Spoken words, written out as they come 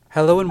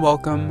Hello and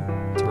welcome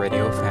to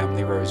Radio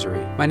Family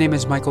Rosary. My name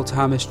is Michael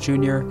Thomas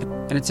Jr.,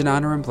 and it's an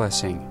honor and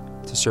blessing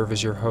to serve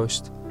as your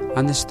host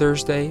on this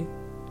Thursday,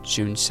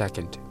 June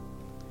 2nd.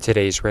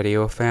 Today's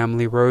Radio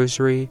Family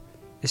Rosary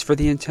is for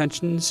the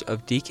intentions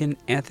of Deacon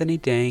Anthony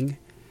Dang,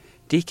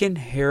 Deacon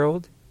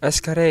Harold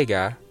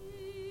Escarrega,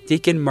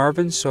 Deacon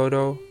Marvin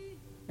Soto,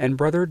 and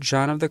Brother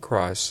John of the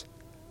Cross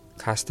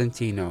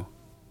Costantino,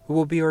 who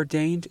will be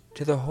ordained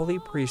to the Holy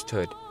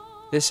Priesthood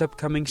this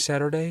upcoming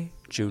Saturday,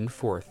 June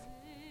 4th,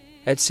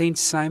 at St.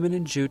 Simon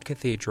and Jude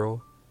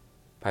Cathedral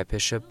by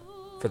Bishop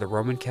for the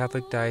Roman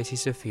Catholic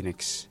Diocese of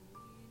Phoenix,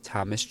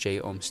 Thomas J.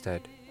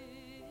 Olmsted.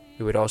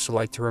 We would also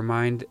like to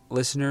remind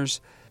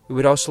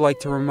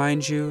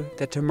you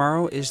that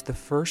tomorrow is the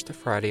first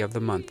Friday of the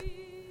month.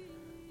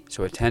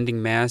 So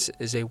attending Mass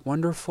is a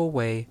wonderful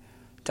way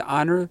to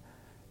honor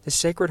the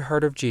Sacred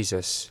Heart of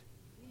Jesus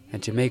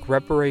and to make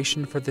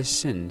reparation for the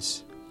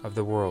sins of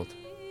the world.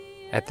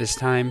 At this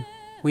time,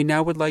 we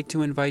now would like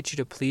to invite you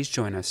to please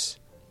join us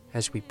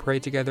as we pray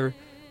together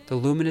the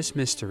luminous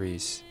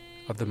mysteries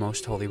of the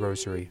Most Holy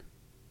Rosary.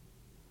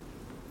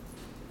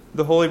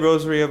 The Holy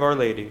Rosary of Our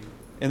Lady,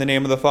 in the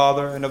name of the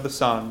Father, and of the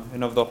Son,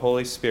 and of the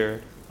Holy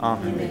Spirit.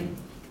 Amen. Amen.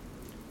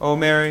 O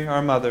Mary,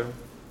 our Mother,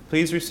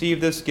 please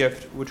receive this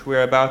gift which we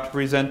are about to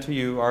present to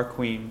you, our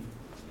Queen.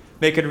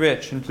 Make it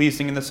rich and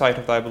pleasing in the sight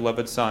of thy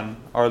beloved Son,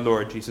 our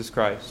Lord Jesus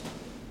Christ,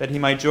 that he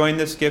might join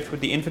this gift with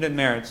the infinite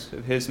merits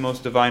of his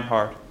most divine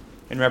heart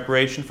in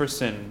reparation for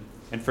sin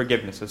and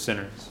forgiveness of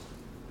sinners.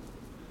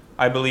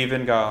 I believe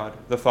in God,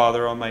 the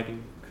Father Almighty,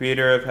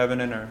 creator of heaven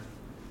and earth,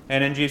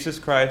 and in Jesus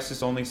Christ,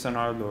 his only Son,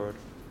 our Lord,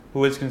 who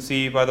was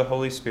conceived by the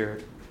Holy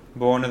Spirit,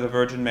 born of the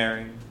Virgin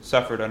Mary,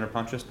 suffered under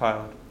Pontius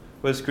Pilate,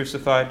 was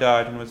crucified,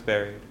 died, and was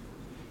buried.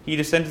 He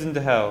descended into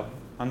hell.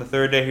 On the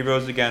third day he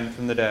rose again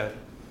from the dead.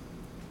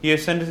 He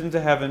ascended into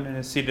heaven and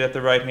is seated at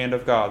the right hand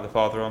of God, the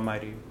Father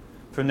Almighty.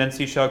 From thence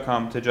he shall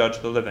come to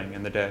judge the living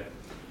and the dead.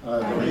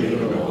 I believe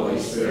in the Holy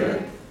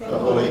Spirit, the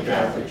Holy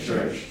Catholic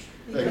Church,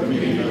 the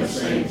communion of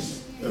saints,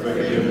 the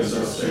forgiveness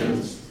of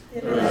sins,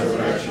 the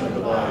resurrection of the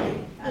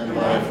body, and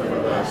life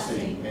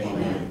everlasting.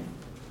 Amen.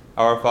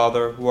 Our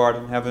Father, who art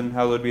in heaven,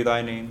 hallowed be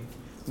thy name.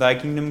 Thy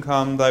kingdom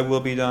come, thy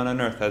will be done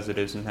on earth as it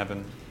is in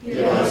heaven.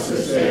 Give us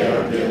this day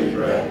our daily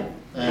bread,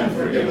 and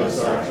forgive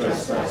us our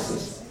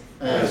trespasses,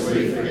 as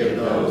we forgive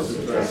those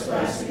who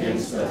trespass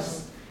against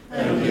us.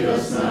 And lead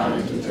us not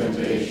into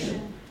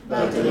temptation,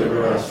 but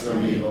deliver us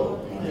from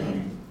evil.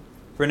 Amen.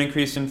 For an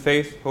increase in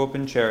faith, hope,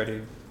 and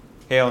charity.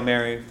 Hail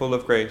Mary, full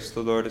of grace,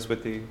 the Lord is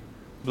with thee.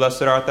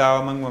 Blessed art thou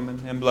among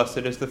women, and blessed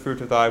is the fruit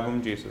of thy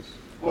womb, Jesus.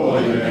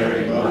 Holy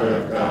Mary, Mother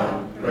of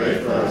God,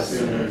 pray for us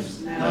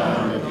sinners,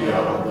 now and at the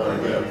hour of our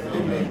death.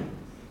 Amen.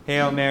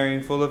 Hail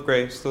Mary, full of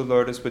grace, the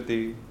Lord is with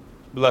thee.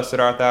 Blessed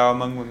art thou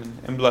among women,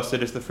 and blessed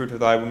is the fruit of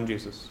thy womb,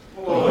 Jesus.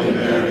 Holy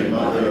Mary,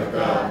 Mother of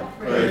God,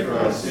 pray for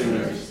us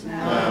sinners,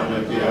 now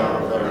and at the hour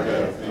of our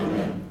death.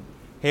 Amen.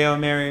 Hail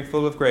Mary,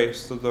 full of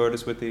grace, the Lord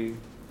is with thee.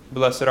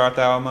 Blessed art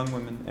thou among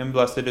women, and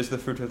blessed is the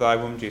fruit of thy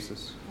womb,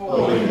 Jesus.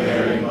 Holy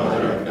Mary,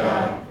 Mother of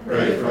God,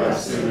 pray for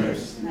us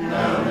sinners,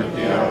 now and at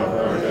the hour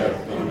of our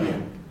death.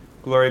 Amen.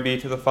 Glory be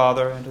to the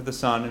Father, and to the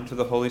Son, and to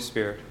the Holy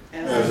Spirit.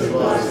 As it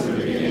was in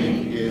the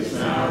beginning, is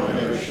now, and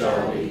ever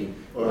shall be,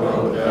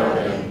 world without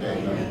end.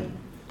 Amen.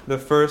 The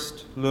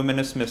first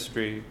luminous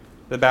mystery,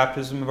 the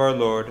baptism of our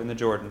Lord in the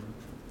Jordan.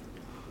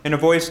 And a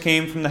voice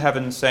came from the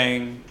heavens,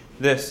 saying,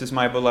 This is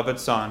my beloved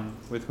Son,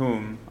 with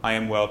whom I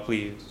am well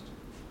pleased.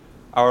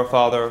 Our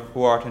Father,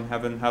 who art in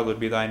heaven, hallowed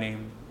be thy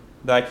name.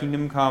 Thy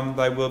kingdom come,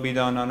 thy will be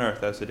done on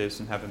earth as it is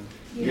in heaven.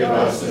 Give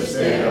us this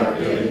day our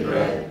daily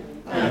bread,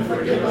 and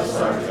forgive us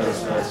our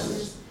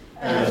trespasses,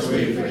 as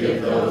we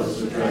forgive those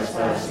who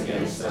trespass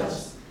against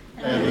us.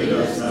 And lead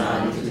us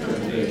not into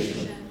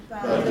temptation,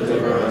 but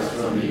deliver us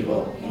from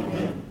evil.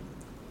 Amen.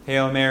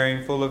 Hail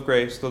Mary, full of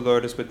grace, the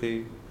Lord is with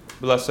thee.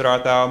 Blessed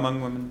art thou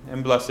among women,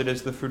 and blessed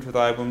is the fruit of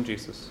thy womb,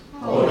 Jesus.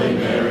 Holy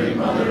Mary,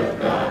 Mother of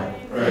God,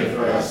 pray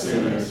for us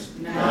sinners,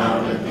 now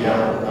and at the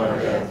hour of our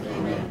death.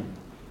 Amen.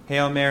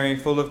 Hail Mary,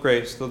 full of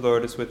grace, the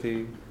Lord is with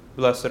thee.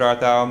 Blessed art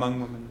thou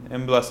among women,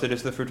 and blessed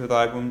is the fruit of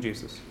thy womb,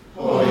 Jesus.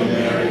 Holy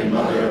Mary,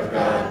 Mother of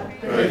God,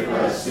 pray for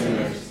us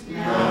sinners,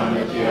 now and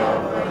at the hour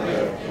of our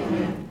death.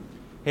 Amen.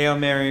 Hail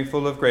Mary,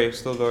 full of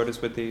grace, the Lord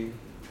is with thee.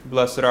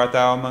 Blessed art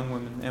thou among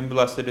women, and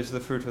blessed is the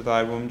fruit of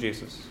thy womb,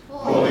 Jesus.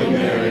 Holy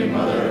Mary,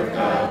 Mother of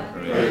God,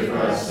 pray for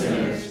us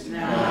sinners,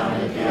 now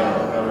and at the hour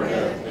of our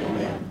death.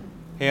 Amen.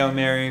 Hail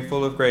Mary,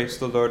 full of grace,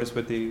 the Lord is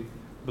with thee.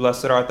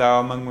 Blessed art thou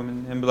among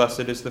women, and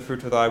blessed is the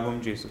fruit of thy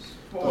womb, Jesus.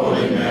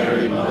 Holy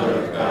Mary,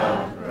 Mother of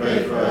God,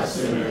 pray for us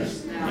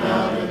sinners,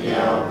 now and at the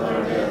hour of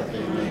our death.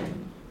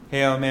 Amen.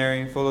 Hail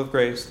Mary, full of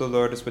grace, the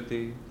Lord is with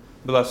thee.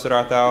 Blessed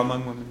art thou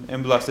among women,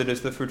 and blessed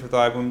is the fruit of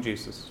thy womb,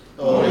 Jesus.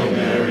 Holy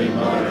Mary,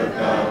 Mother of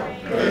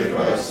God, pray for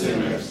us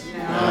sinners,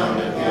 now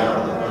and at the hour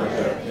of our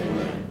death.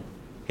 Amen.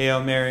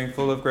 Hail Mary,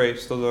 full of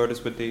grace, the Lord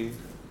is with thee.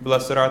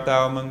 Blessed art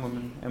thou among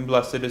women, and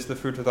blessed is the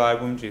fruit of thy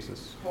womb,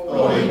 Jesus.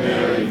 Holy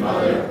Mary,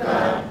 Mother of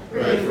God,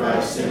 pray for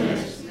us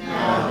sinners,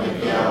 now and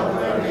at the hour of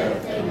our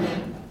death.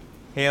 Amen.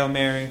 Hail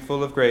Mary,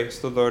 full of grace,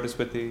 the Lord is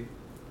with thee.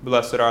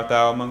 Blessed art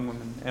thou among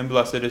women, and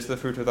blessed is the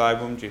fruit of thy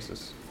womb,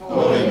 Jesus.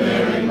 Holy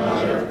Mary,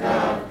 Mother of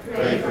God,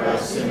 pray for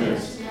us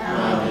sinners,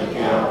 now and at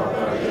the hour of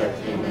our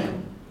death.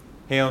 Amen.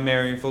 Hail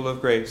Mary, full of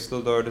grace, the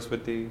Lord is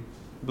with thee.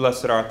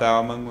 Blessed art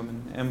thou among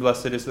women, and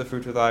blessed is the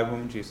fruit of thy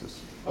womb,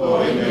 Jesus.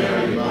 Holy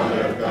Mary,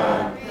 Mother of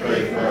God,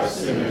 pray for us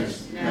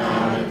sinners,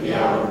 now and at the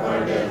hour of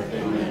our death.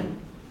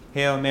 Amen.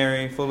 Hail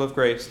Mary, full of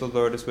grace, the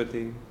Lord is with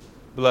thee.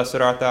 Blessed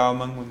art thou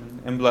among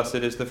women, and blessed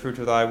is the fruit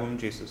of thy womb,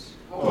 Jesus.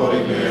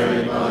 Holy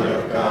Mary, Mother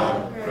of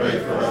God, pray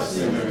for us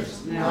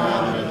sinners,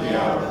 now and at the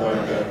hour of our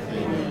death.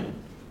 Amen.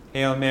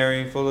 Hail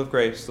Mary, full of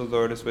grace, the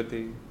Lord is with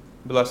thee.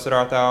 Blessed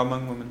art thou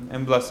among women,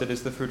 and blessed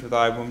is the fruit of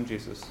thy womb,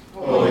 Jesus.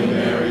 Holy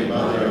Mary,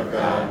 Mother of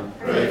God,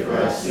 pray for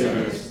us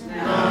sinners,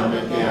 now and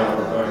at the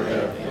hour of our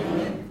death.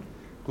 Amen.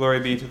 Glory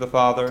be to the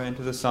Father, and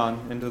to the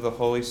Son, and to the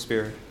Holy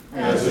Spirit.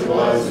 As it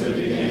was in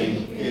the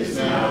beginning, is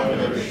now,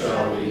 and ever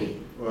shall be,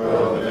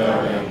 world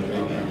without end.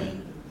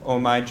 Amen. O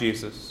my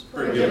Jesus,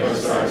 Forgive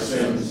us our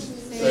sins,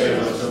 save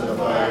us from the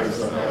fires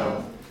of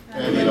hell,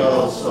 and lead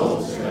all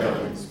souls to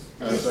heaven,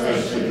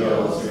 especially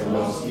those in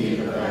most need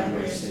of thy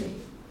mercy.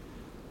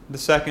 the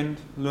second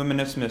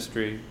luminous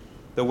mystery,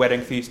 the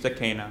wedding feast at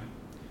Cana.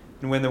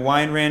 And when the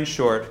wine ran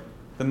short,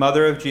 the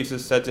mother of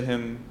Jesus said to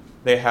him,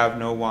 "They have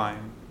no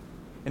wine."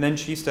 And then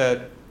she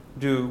said,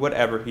 "Do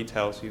whatever he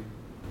tells you."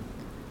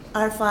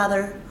 Our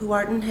Father, who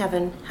art in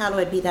heaven,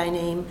 hallowed be thy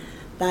name.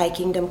 Thy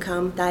kingdom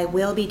come, thy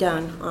will be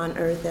done, on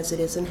earth as it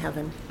is in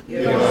heaven.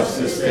 Give us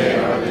this day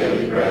our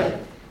daily bread,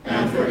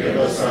 and forgive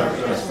us our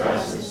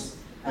trespasses,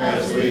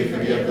 as we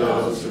forgive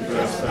those who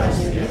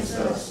trespass against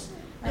us.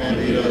 And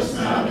lead us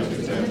not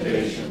into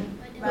temptation,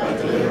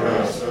 but deliver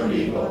us from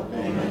evil.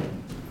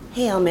 Amen.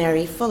 Hail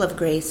Mary, full of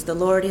grace, the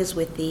Lord is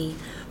with thee.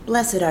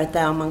 Blessed art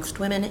thou amongst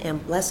women,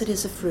 and blessed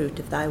is the fruit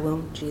of thy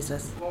womb,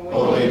 Jesus.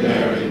 Holy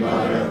Mary,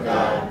 Mother of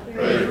God,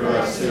 pray for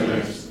us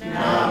sinners,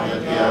 now and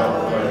at the hour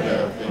of our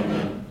death.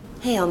 Amen.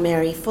 Hail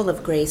Mary, full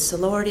of grace, the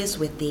Lord is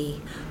with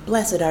thee.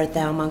 Blessed art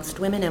thou amongst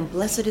women, and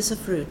blessed is the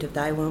fruit of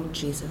thy womb,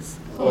 Jesus.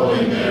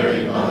 Holy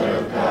Mary, Mother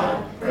of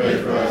God,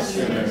 pray for us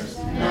sinners,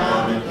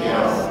 now and at the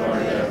hour of our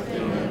death.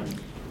 Amen.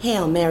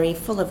 Hail Mary,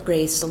 full of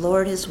grace, the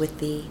Lord is with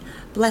thee.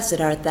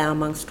 Blessed art thou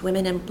amongst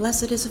women, and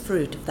blessed is the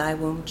fruit of thy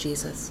womb,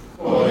 Jesus.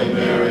 Holy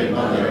Mary,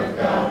 Mother of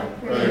God,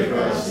 pray for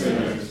us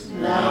sinners,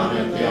 now and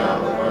at the hour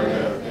of our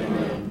death.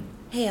 Amen.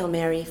 Hail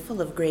Mary, full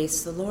of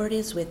grace, the Lord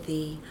is with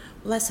thee.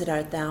 Blessed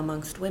art thou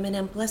amongst women,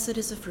 and blessed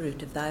is the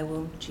fruit of thy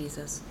womb,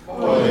 Jesus.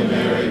 Holy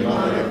Mary,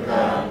 Mother of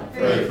God,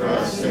 pray for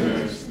us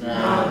sinners,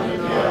 now and at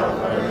the hour of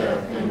our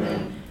death.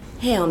 Amen.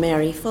 Hail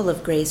Mary, full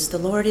of grace, the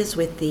Lord is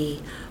with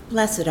thee.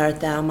 Blessed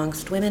art thou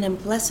amongst women,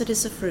 and blessed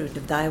is the fruit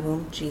of thy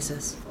womb,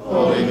 Jesus.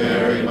 Holy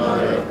Mary,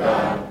 Mother of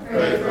God,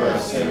 pray for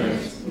us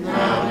sinners,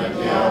 now and at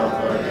the hour of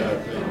our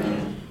death.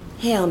 Amen.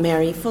 Hail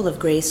Mary, full of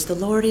grace, the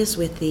Lord is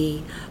with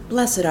thee.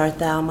 Blessed art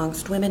thou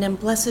amongst women, and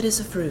blessed is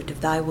the fruit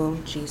of thy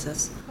womb,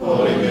 Jesus.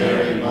 Holy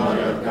Mary,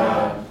 Mother of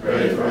God,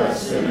 pray for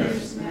us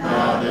sinners,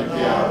 now and at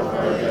the hour of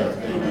our death.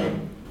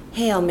 Amen.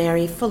 Hail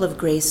Mary, full of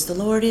grace, the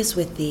Lord is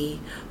with thee.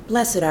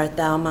 Blessed art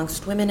thou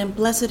amongst women, and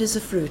blessed is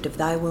the fruit of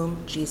thy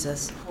womb,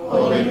 Jesus.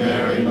 Holy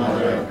Mary,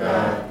 Mother of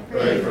God,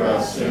 pray for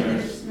us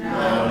sinners,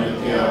 now and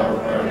at the hour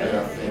of our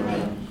death.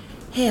 Amen.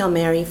 Hail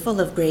Mary, full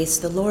of grace,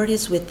 the Lord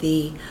is with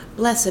thee.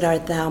 Blessed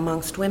art thou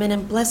amongst women,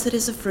 and blessed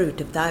is the fruit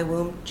of thy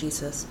womb,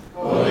 Jesus.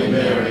 Holy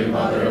Mary,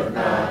 Mother of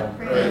God,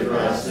 pray for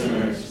us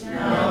sinners,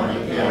 now and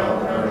at the hour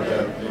of our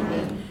death.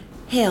 Amen.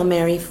 Hail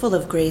Mary, full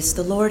of grace,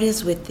 the Lord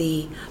is with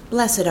thee.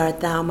 Blessed art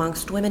thou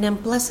amongst women,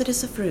 and blessed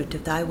is the fruit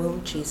of thy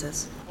womb,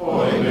 Jesus.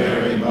 Holy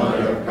Mary,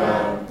 Mother of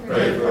God,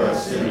 pray for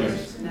us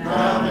sinners,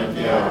 now and at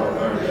the hour of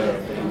our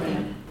death.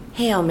 Amen.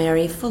 Hail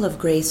Mary, full of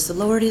grace, the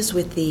Lord is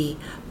with thee.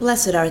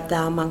 Blessed art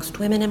thou amongst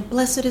women, and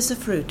blessed is the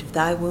fruit of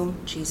thy womb,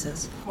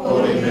 Jesus.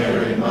 Holy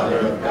Mary, Mother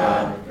of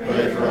God,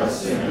 pray for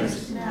us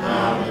sinners,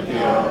 now and at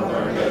the hour of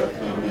our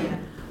death.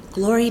 Amen.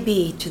 Glory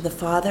be to the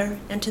Father,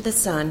 and to the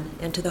Son,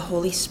 and to the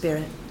Holy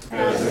Spirit.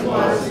 As it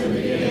was in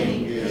the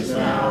beginning, is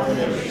now, and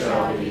ever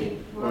shall be,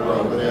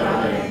 world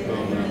without end.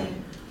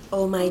 Amen.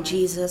 O my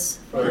Jesus,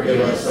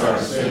 Forgive us our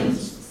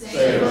sins,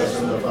 save us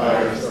from the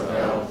fires of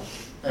hell,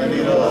 and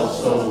lead all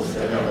souls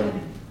to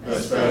heaven,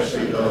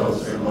 especially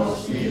those in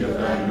most need of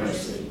thy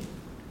mercy.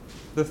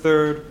 The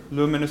third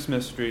luminous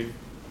mystery,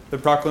 the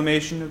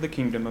proclamation of the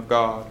kingdom of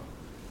God.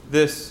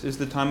 This is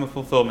the time of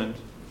fulfillment.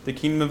 The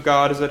kingdom of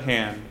God is at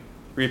hand.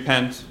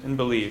 Repent and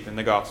believe in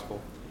the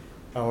gospel.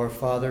 Our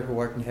Father, who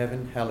art in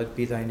heaven, hallowed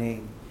be thy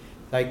name.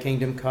 Thy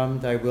kingdom come,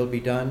 thy will be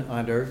done,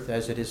 on earth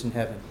as it is in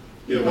heaven.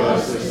 Give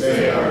us this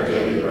day our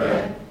daily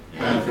bread,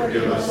 and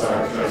forgive us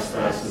our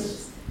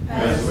trespasses,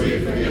 as we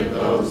forgive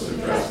those who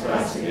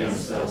trespass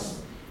against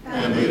us.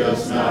 And lead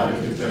us not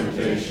into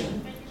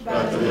temptation,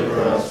 but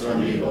deliver us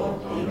from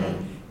evil.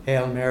 Amen.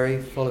 Hail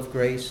Mary, full of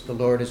grace, the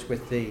Lord is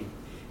with thee.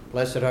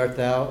 Blessed art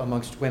thou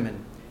amongst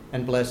women,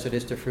 and blessed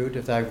is the fruit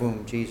of thy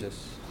womb,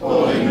 Jesus.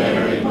 Holy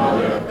Mary,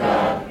 Mother of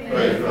God,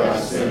 pray for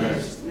us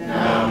sinners,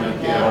 now and at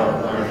the hour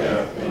of our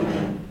death.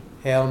 Amen.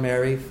 Hail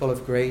Mary, full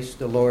of grace,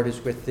 the Lord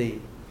is with thee.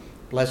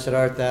 Blessed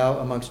art thou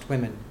amongst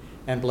women,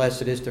 and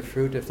blessed is the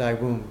fruit of thy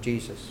womb,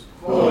 Jesus.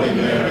 Holy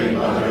Mary,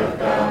 Mother of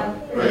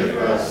God, pray for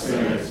us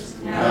sinners,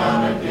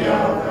 now and at the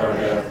hour of our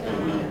death.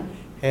 Amen.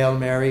 Hail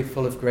Mary,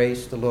 full of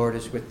grace, the Lord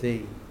is with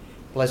thee.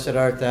 Blessed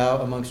art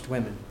thou amongst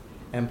women,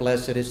 and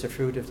blessed is the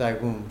fruit of thy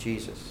womb,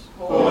 Jesus.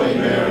 Holy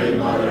Mary,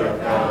 Mother of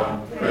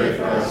God, pray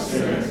for us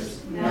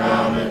sinners,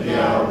 now and at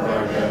the hour of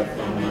our death.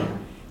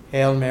 Amen.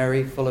 Hail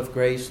Mary, full of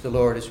grace, the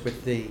Lord is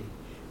with thee.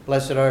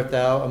 Blessed art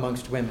thou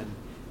amongst women,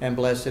 and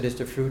blessed is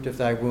the fruit of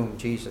thy womb,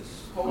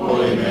 Jesus.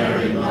 Holy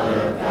Mary, Mother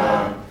of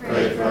God,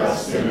 pray for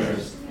us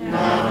sinners,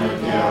 now and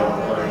at the hour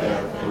of our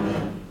death.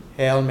 Amen.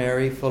 Hail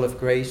Mary, full of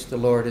grace, the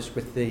Lord is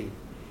with thee.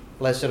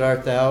 Blessed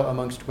art thou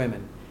amongst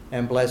women,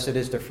 and blessed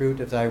is the fruit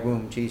of thy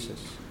womb, Jesus.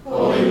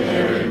 Holy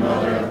Mary,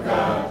 Mother of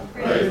God,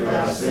 pray for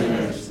us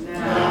sinners,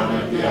 now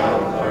and at the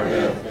hour of our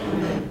death.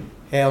 Amen.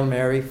 Hail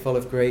Mary, full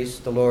of grace,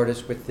 the Lord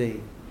is with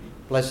thee.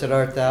 Blessed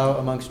art thou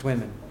amongst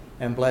women,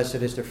 and blessed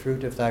is the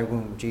fruit of thy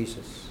womb,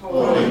 Jesus.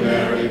 Holy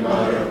Mary,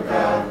 Mother of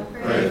God,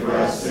 pray for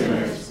us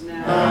sinners,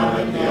 now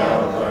and at the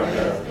hour of our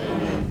death.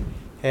 Amen.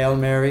 Hail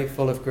Mary,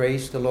 full of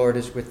grace, the Lord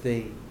is with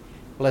thee.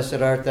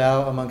 Blessed art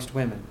thou amongst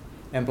women,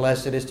 and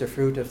blessed is the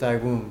fruit of thy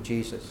womb,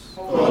 Jesus.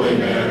 Holy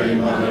Mary,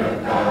 Mother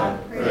of God,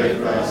 pray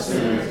for us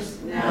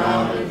sinners,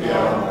 now and at the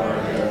hour of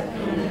our death.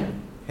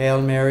 Amen.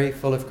 Hail Mary,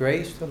 full of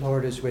grace, the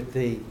Lord is with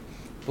thee.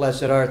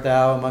 Blessed art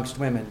thou amongst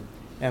women,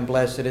 and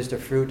blessed is the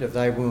fruit of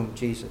thy womb,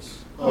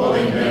 Jesus.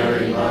 Holy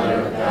Mary,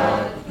 Mother of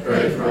God,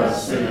 pray for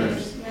us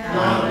sinners,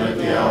 now and at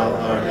the hour of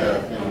our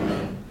death.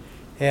 Amen.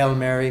 Hail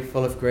Mary,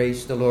 full of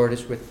grace, the Lord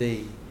is with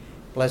thee.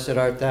 Blessed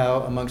art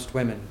thou amongst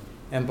women,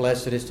 and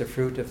blessed is the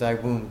fruit of thy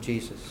womb,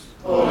 Jesus.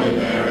 Holy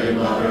Mary,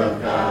 Mother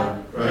of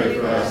God, pray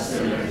for us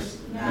sinners,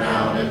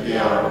 now and at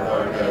the hour of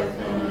our death.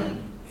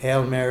 Amen.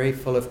 Hail Mary,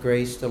 full of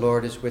grace, the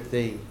Lord is with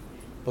thee.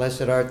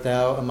 Blessed art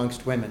thou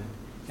amongst women,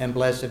 and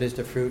blessed is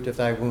the fruit of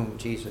thy womb,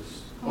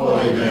 Jesus.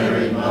 Holy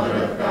Mary,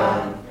 Mother of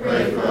God,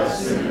 pray for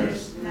us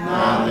sinners,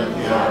 now and at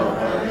the hour of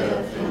our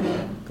death.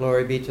 Amen.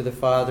 Glory be to the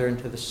Father, and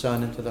to the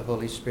Son, and to the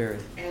Holy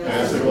Spirit.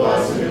 As it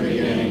was in the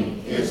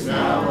beginning, is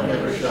now, and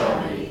ever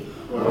shall be,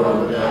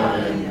 world without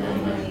end.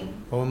 Amen.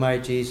 O my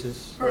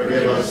Jesus,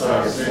 Forgive us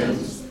our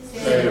sins,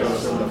 save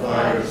us from the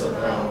fires of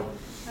hell,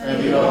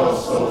 and lead all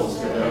souls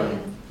to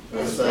heaven,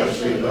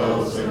 especially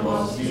those in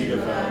most need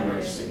of thy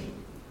mercy.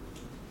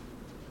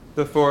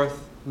 The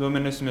fourth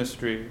luminous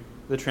mystery,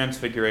 the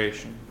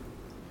Transfiguration.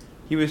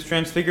 He was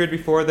transfigured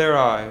before their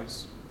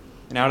eyes,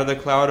 and out of the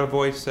cloud a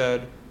voice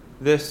said,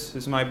 "This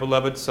is my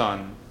beloved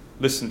Son.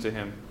 Listen to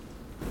him."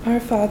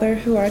 Our Father,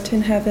 who art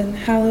in heaven,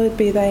 hallowed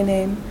be thy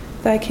name.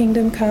 Thy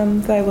kingdom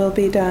come, thy will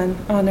be done,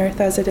 on earth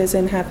as it is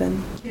in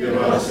heaven. Give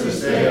us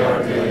this day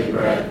our daily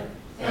bread,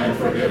 and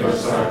forgive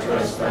us our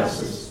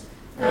trespasses,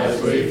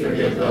 as we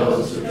forgive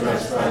those who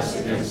trespass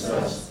against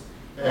us.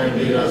 And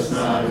lead us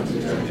not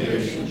into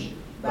temptation,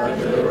 but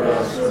deliver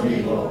us from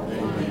evil.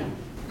 Amen.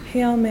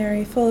 Hail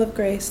Mary, full of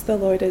grace, the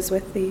Lord is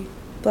with thee.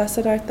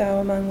 Blessed art thou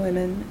among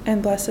women,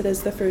 and blessed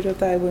is the fruit of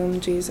thy womb,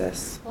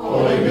 Jesus.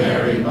 Holy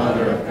Mary,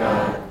 Mother of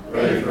God,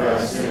 pray for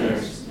us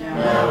sinners,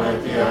 now and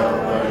at the hour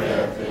of our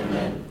death.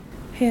 Amen.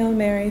 Hail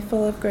Mary,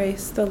 full of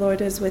grace, the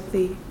Lord is with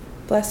thee.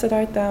 Blessed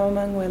art thou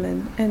among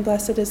women, and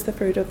blessed is the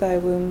fruit of thy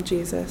womb,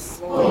 Jesus.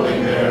 Holy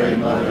Mary,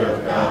 Mother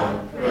of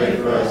God, pray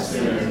for us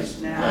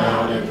sinners,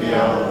 now and at the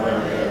hour of our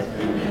death.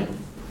 Amen.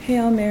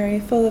 Hail Mary,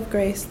 full of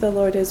grace, the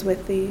Lord is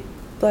with thee.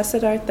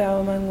 Blessed art thou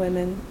among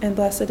women, and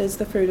blessed is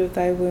the fruit of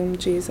thy womb,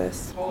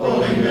 Jesus.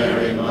 Holy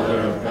Mary, Mother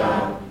of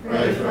God,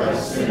 pray for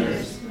us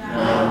sinners,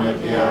 now and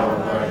at the hour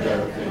of our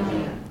death.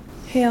 Amen.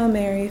 Hail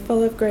Mary,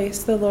 full of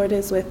grace, the Lord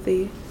is with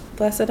thee.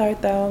 Blessed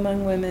art thou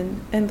among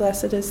women, and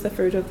blessed is the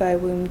fruit of thy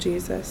womb,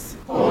 Jesus.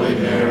 Holy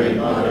Mary,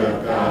 Mother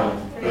of God,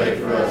 pray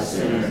for us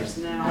sinners,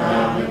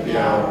 now and at the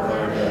hour of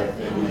our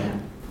death.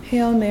 Amen.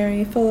 Hail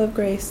Mary, full of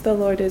grace, the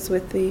Lord is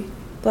with thee.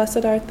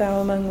 Blessed art thou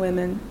among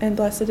women, and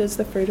blessed is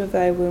the fruit of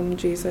thy womb,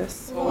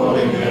 Jesus.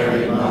 Holy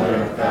Mary,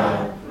 Mother of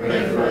God,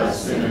 pray for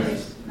us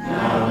sinners,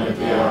 now and at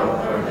the hour of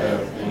our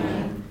death.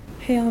 Amen.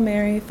 Hail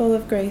Mary, full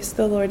of grace,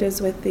 the Lord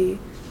is with thee.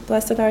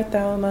 Blessed art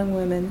thou among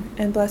women,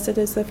 and blessed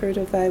is the fruit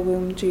of thy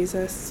womb,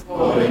 Jesus.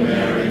 Holy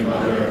Mary,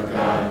 Mother of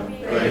God,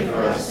 pray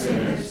for us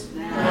sinners,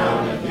 now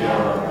and at the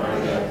hour of our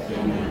death.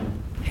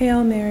 Amen.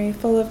 Hail Mary,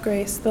 full of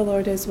grace, the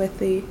Lord is with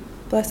thee.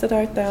 Blessed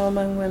art thou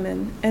among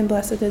women, and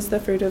blessed is the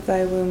fruit of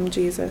thy womb,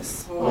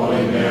 Jesus.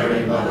 Holy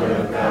Mary, Mother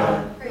of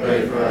God,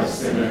 pray for us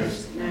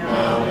sinners,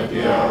 now and at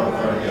the hour of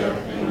our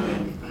death.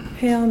 Amen.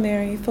 Hail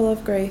Mary, full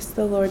of grace,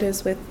 the Lord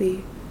is with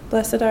thee.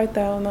 Blessed art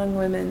thou among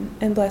women,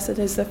 and blessed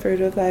is the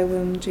fruit of thy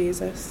womb,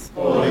 Jesus.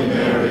 Holy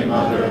Mary,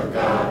 Mother of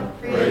God,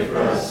 pray for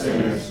us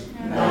sinners,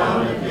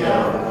 now and at the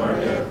hour of our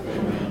death.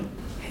 Amen.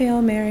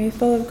 Hail Mary,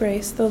 full of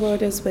grace, the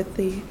Lord is with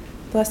thee.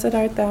 Blessed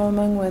art thou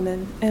among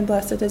women, and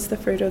blessed is the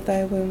fruit of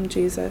thy womb,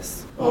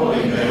 Jesus.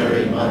 Holy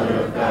Mary,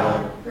 Mother of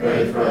God,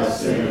 pray for us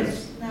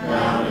sinners,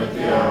 now and at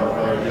the hour of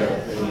our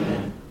death.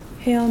 Amen.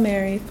 Hail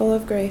Mary, full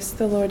of grace,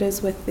 the Lord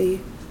is with thee.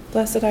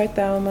 Blessed art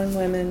thou among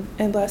women,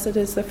 and blessed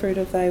is the fruit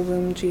of thy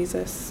womb,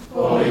 Jesus.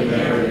 Holy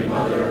Mary,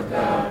 Mother of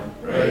God,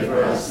 pray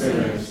for us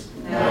sinners,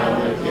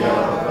 now and at the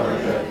hour of our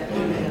death.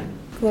 Amen.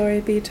 Glory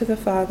be to the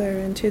Father,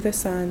 and to the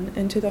Son,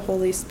 and to the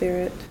Holy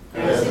Spirit.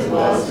 As it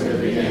was in the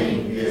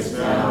beginning, is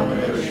now, and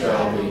ever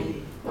shall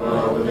be,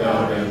 world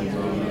without end.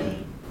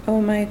 Amen. O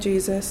my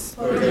Jesus,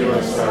 Forgive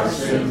us our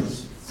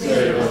sins,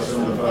 save us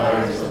from the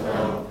fires of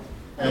hell,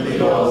 and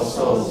lead all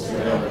souls to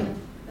heaven,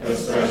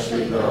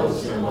 especially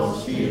those in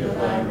most need of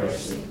thy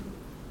mercy.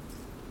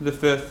 The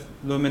fifth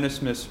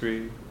luminous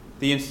mystery,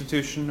 the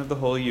institution of the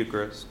Holy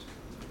Eucharist.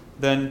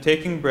 Then,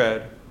 taking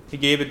bread, he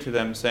gave it to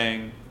them,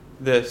 saying,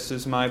 "This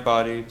is my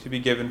body to be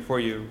given for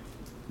you.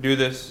 Do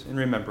this in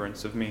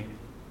remembrance of me."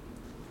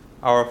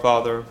 Our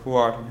Father, who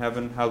art in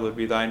heaven, hallowed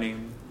be thy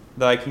name.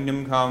 Thy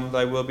kingdom come,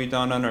 thy will be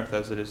done on earth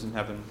as it is in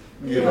heaven.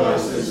 Give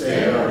us this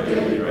day our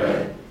daily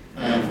bread,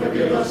 and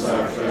forgive us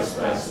our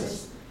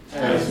trespasses,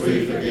 as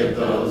we forgive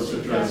those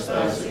who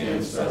trespass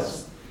against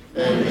us.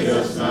 And lead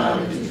us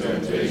not into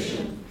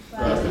temptation,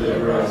 but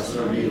deliver us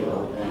from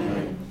evil.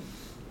 Amen.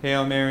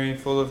 Hail Mary,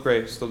 full of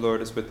grace, the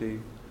Lord is with thee.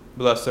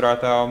 Blessed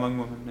art thou among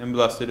women, and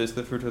blessed is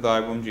the fruit of thy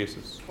womb,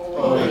 Jesus.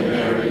 Holy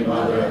Mary,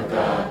 Mother of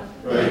God,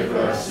 pray for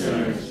us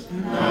sinners,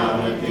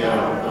 now and at the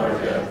hour of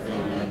our death.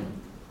 Amen.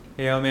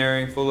 Hail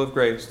Mary, full of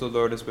grace, the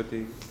Lord is with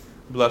thee.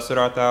 Blessed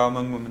art thou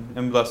among women,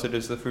 and blessed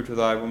is the fruit of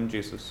thy womb,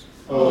 Jesus.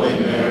 Holy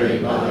Mary,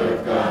 Mother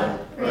of God,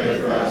 pray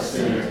for us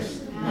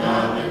sinners,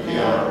 now and at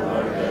the hour of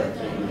our death.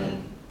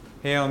 Amen.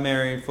 Hail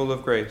Mary, full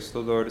of grace, the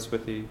Lord is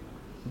with thee.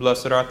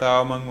 Blessed art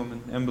thou among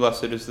women, and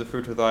blessed is the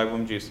fruit of thy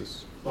womb,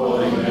 Jesus.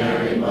 Holy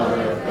Mary,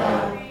 Mother of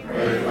God,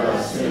 pray for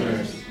us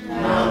sinners,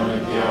 now and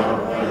at the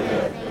hour of our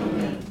death.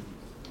 Amen.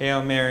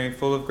 Hail Mary,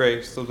 full of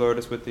grace, the Lord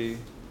is with thee.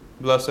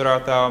 Blessed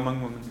art thou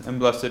among women, and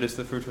blessed is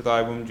the fruit of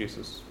thy womb,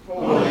 Jesus.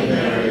 Holy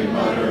Mary,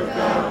 Mother of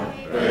God,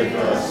 pray for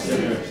us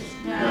sinners,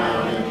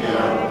 now and at the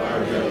hour of our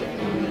death.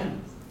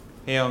 Amen.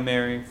 Hail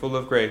Mary, full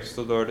of grace,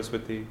 the Lord is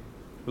with thee.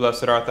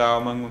 Blessed art thou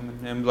among women,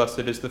 and blessed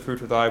is the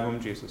fruit of thy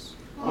womb, Jesus.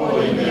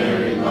 Holy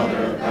Mary,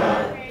 Mother of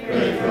God,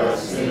 pray for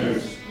us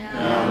sinners,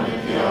 now and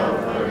at the hour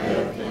of our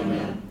death.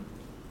 Amen.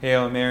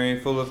 Hail Mary,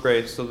 full of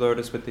grace, the Lord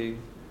is with thee.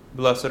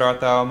 Blessed art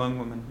thou among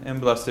women,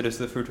 and blessed is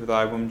the fruit of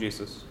thy womb,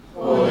 Jesus.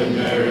 Holy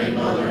Mary,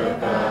 Mother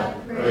of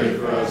God, pray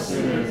for us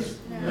sinners,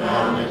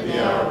 now and at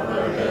the hour of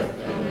our death.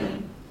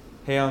 Amen.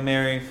 Hail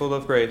Mary, full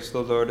of grace,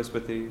 the Lord is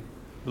with thee.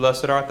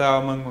 Blessed art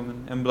thou among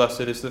women, and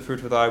blessed is the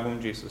fruit of thy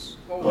womb, Jesus.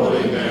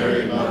 Holy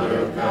Mary, Mother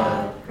of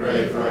God,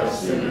 pray for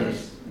us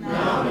sinners,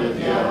 now and at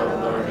the hour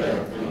of our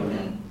death.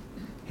 Amen.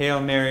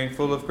 Hail Mary,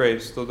 full of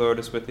grace, the Lord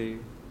is with thee.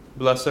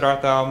 Blessed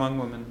art thou among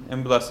women,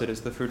 and blessed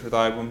is the fruit of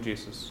thy womb,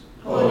 Jesus.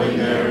 Holy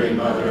Mary,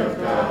 Mother of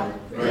God,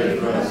 pray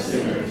for us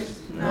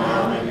sinners,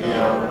 now and at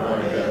the hour of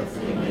our death.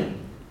 Amen.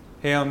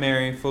 Hail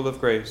Mary, full of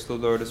grace, the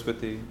Lord is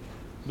with thee.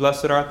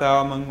 Blessed art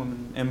thou among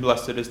women, and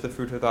blessed is the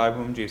fruit of thy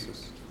womb,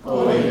 Jesus.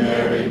 Holy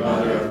Mary,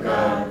 Mother of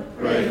God,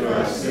 pray for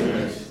us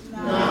sinners,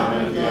 now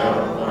and at the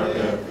hour of our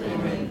death.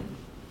 Amen.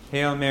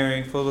 Hail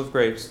Mary, full of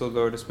grace, the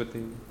Lord is with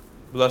thee.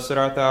 Blessed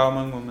art thou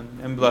among women,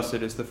 and blessed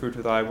is the fruit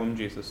of thy womb,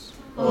 Jesus.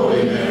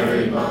 Holy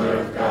Mary, Mother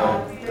of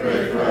God,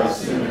 pray for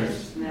us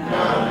sinners,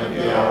 now and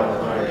at the hour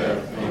of our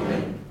death.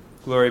 Amen.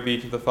 Glory be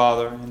to the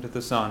Father, and to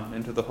the Son,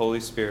 and to the Holy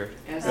Spirit.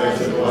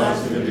 As it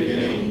was in the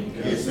beginning,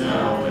 is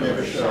now, and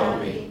ever shall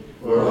be,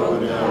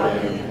 world without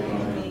end.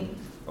 Amen.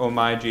 O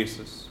my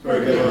Jesus,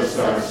 Forgive us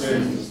our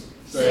sins,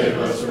 save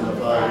us from the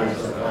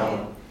fires of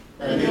hell,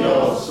 and lead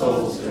all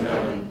souls to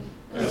heaven,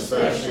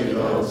 especially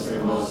those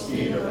in most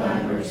need of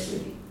thy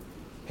mercy.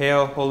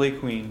 Hail, Holy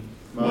Queen.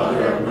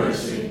 Mother of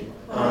mercy,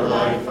 our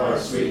life, our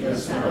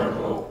sweetness, and our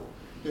hope.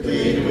 To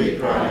thee do we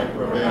cry,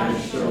 poor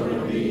banished children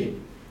of Eve.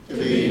 To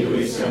thee do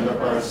we send up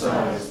our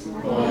sighs,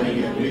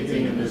 mourning and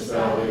weeping in this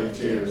valley of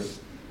tears.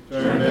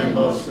 Turn then,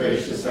 most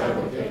gracious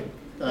Advocate,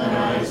 thine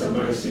eyes of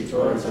mercy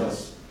towards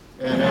us,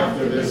 and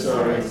after this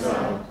our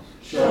exile,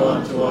 show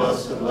unto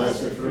us the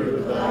blessed fruit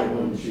of thy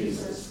womb,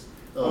 Jesus.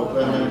 O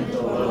clement,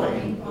 O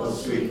loving, O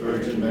sweet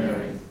Virgin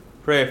Mary,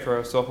 Pray for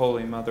us, O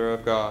Holy Mother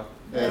of God.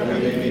 that we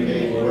may be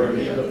made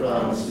worthy of the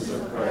promises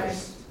of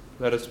Christ.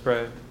 Let us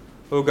pray.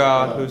 O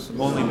God, whose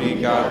only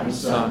begotten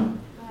Son,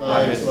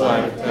 by his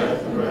life,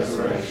 death, and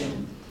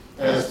resurrection,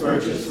 has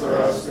purchased for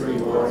us the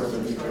rewards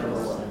of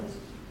eternal life.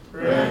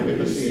 Grant, we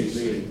beseech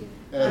thee,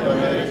 that by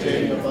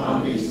meditating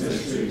upon these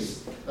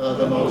mysteries of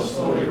the most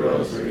holy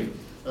rosary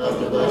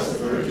of the Blessed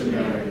Virgin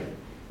Mary,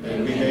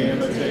 and we may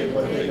imitate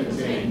what they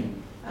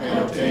contain and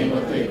obtain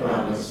what they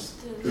promise,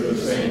 through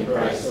the same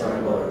Christ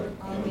our Lord.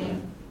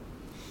 Amen.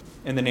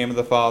 In the name of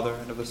the Father,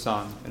 and of the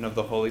Son, and of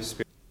the Holy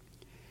Spirit.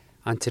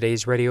 On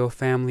today's Radio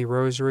Family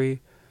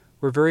Rosary,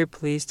 we're very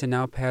pleased to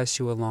now pass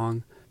you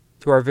along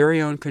to our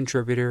very own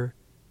contributor,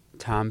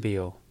 Tom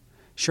Beal,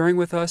 sharing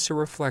with us a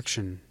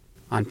reflection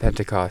on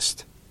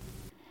Pentecost.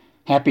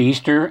 Happy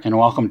Easter and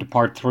welcome to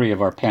Part 3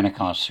 of our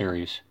Pentecost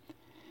series.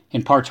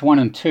 In Parts 1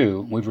 and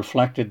 2, we've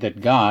reflected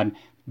that God,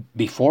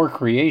 before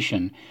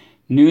creation,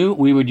 knew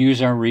we would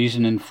use our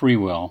reason and free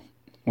will,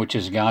 which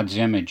is God's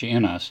image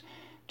in us,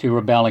 to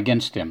rebel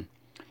against him.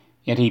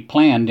 Yet he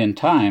planned in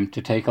time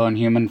to take on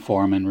human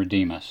form and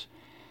redeem us.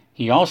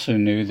 He also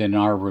knew that in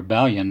our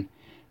rebellion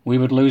we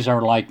would lose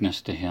our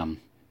likeness to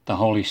him, the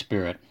Holy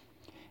Spirit,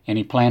 and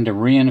he planned to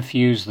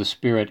reinfuse the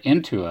Spirit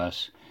into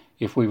us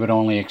if we would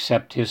only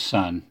accept his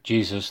Son,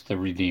 Jesus the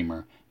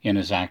Redeemer, in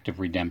his act of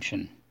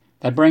redemption.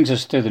 That brings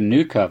us to the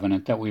new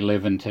covenant that we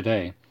live in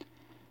today.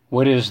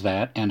 What is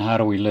that, and how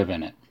do we live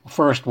in it?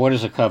 First, what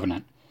is a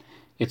covenant?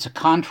 It's a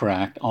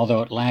contract,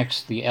 although it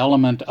lacks the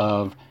element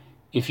of,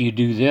 if you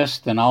do this,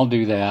 then I'll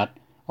do that,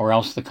 or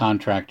else the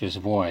contract is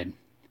void.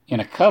 In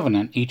a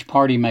covenant, each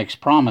party makes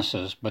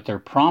promises, but their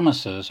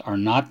promises are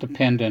not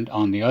dependent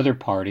on the other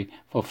party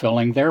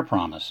fulfilling their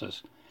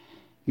promises.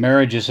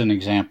 Marriage is an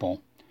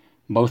example.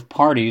 Both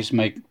parties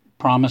make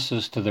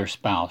promises to their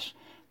spouse,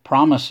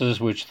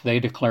 promises which they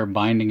declare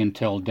binding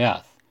until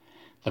death.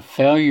 The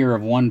failure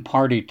of one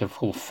party to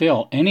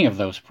fulfill any of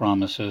those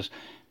promises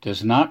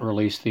does not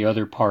release the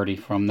other party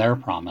from their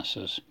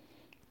promises.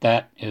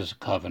 That is a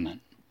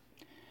covenant.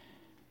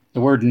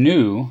 The word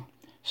new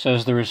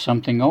says there is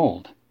something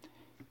old.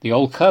 The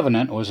Old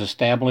Covenant was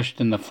established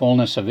in the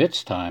fullness of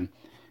its time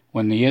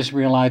when the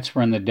Israelites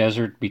were in the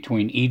desert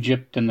between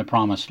Egypt and the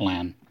Promised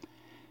Land.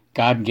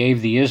 God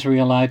gave the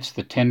Israelites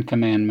the 10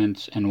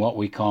 Commandments and what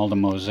we call the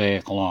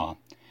Mosaic Law.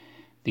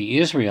 The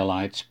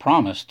Israelites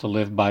promised to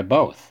live by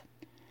both.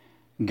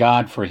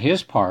 God, for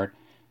his part,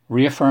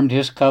 reaffirmed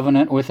his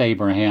covenant with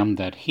Abraham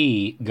that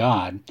he,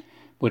 God,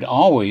 would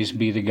always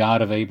be the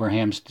God of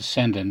Abraham's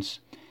descendants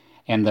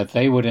and that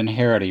they would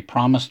inherit a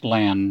promised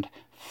land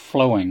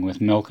flowing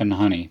with milk and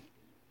honey.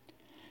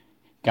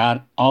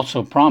 God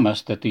also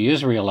promised that the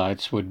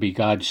Israelites would be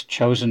God's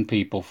chosen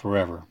people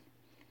forever.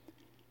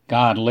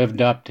 God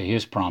lived up to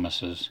his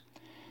promises.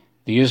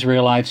 The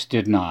Israelites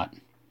did not.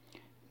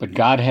 But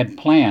God had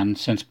planned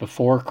since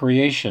before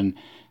creation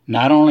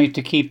not only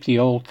to keep the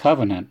old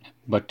covenant,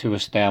 but to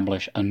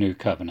establish a new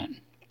covenant.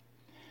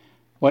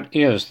 What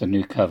is the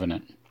new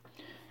covenant?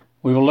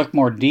 We will look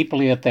more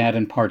deeply at that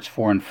in parts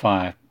 4 and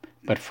 5,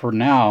 but for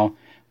now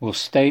we'll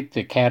state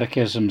the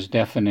Catechism's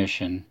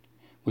definition,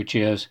 which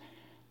is,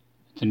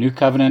 the new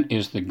covenant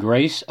is the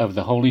grace of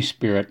the Holy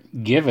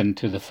Spirit given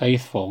to the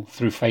faithful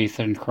through faith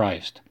in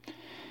Christ.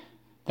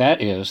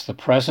 That is, the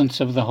presence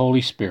of the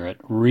Holy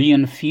Spirit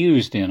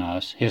reinfused in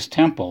us, his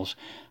temples,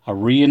 a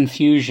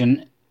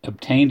reinfusion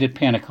obtained at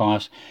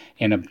Pentecost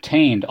and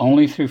obtained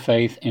only through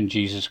faith in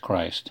Jesus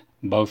Christ,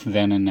 both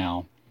then and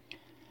now.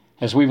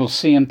 As we will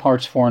see in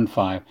parts 4 and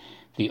 5,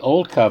 the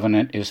Old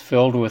Covenant is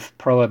filled with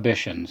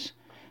prohibitions,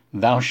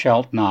 thou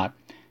shalt not,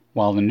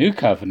 while the New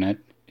Covenant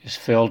is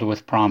filled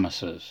with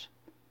promises,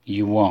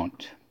 you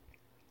won't.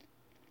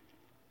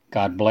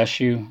 God bless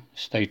you.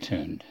 Stay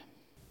tuned.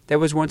 That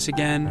was once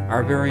again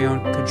our very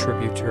own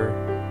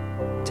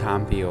contributor,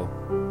 Tom Beal,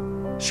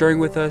 sharing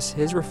with us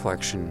his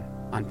reflection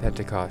on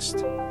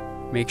Pentecost.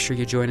 Make sure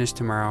you join us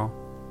tomorrow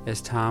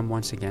as Tom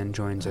once again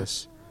joins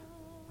us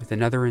with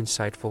another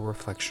insightful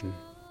reflection.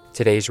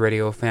 Today's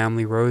Radio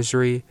Family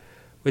Rosary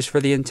was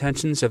for the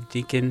intentions of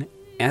Deacon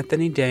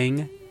Anthony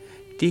Dang,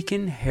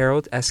 Deacon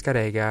Harold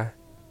Escarrega,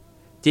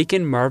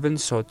 Deacon Marvin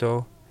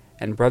Soto,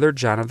 and Brother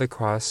John of the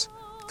Cross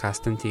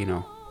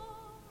Costantino,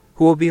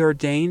 who will be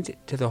ordained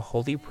to the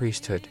Holy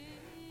Priesthood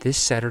this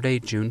Saturday,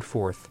 June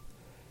 4th,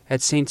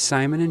 at St.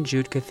 Simon and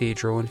Jude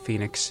Cathedral in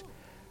Phoenix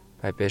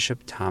by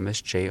Bishop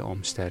Thomas J.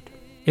 Olmsted.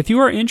 If you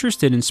are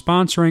interested in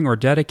sponsoring or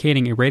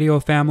dedicating a Radio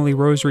Family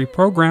Rosary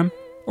program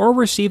or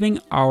receiving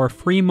our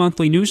free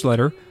monthly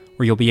newsletter,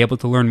 where you'll be able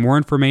to learn more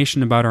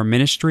information about our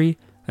ministry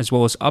as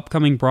well as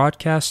upcoming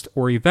broadcasts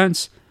or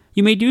events,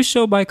 you may do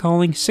so by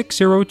calling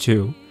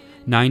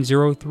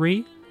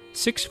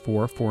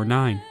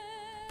 602-903-6449.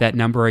 That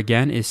number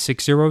again is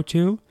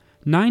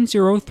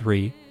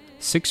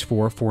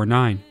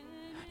 602-903-6449.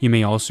 You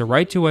may also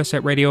write to us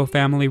at Radio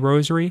Family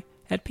Rosary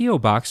at P.O.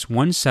 Box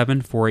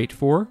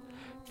 17484,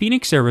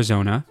 Phoenix,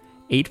 Arizona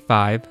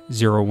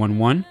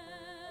 85011,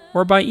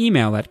 or by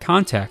email at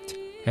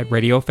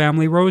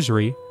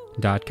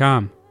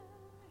contact@radiofamilyrosary.com.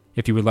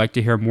 If you would like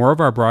to hear more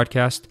of our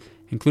broadcast,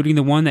 including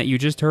the one that you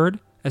just heard,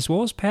 as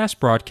well as past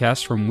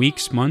broadcasts from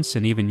weeks, months,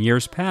 and even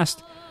years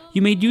past,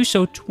 you may do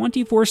so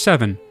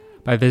 24/7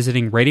 by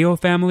visiting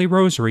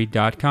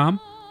radiofamilyrosary.com,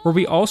 where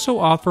we also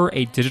offer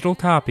a digital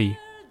copy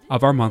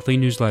of our monthly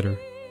newsletter.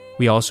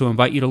 We also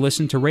invite you to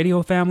listen to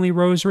Radio Family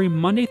Rosary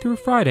Monday through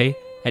Friday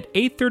at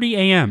 8:30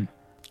 a.m.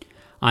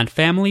 on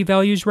Family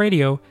Values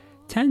Radio,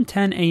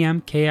 1010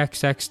 a.m.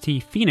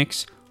 KXXT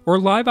Phoenix, or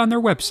live on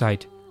their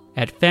website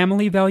at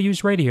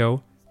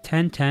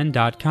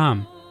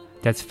familyvaluesradio1010.com.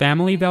 That's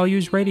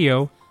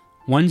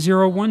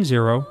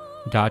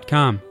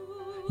familyvaluesradio1010.com.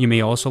 You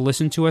may also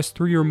listen to us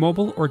through your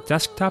mobile or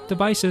desktop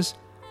devices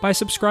by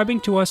subscribing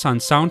to us on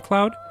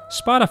SoundCloud,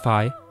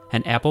 Spotify,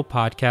 and Apple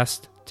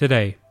Podcasts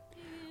today.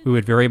 We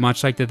would very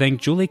much like to thank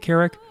Julie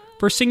Carrick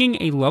for singing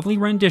a lovely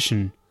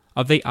rendition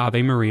of the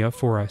Ave Maria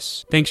for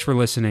us. Thanks for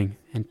listening,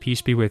 and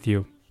peace be with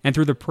you. And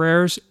through the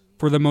prayers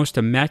for the most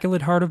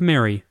Immaculate Heart of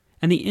Mary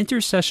and the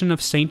intercession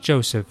of Saint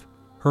Joseph,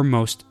 her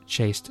most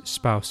chaste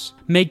spouse.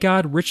 May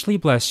God richly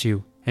bless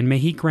you, and may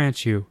he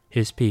grant you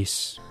his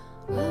peace.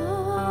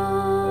 Amen.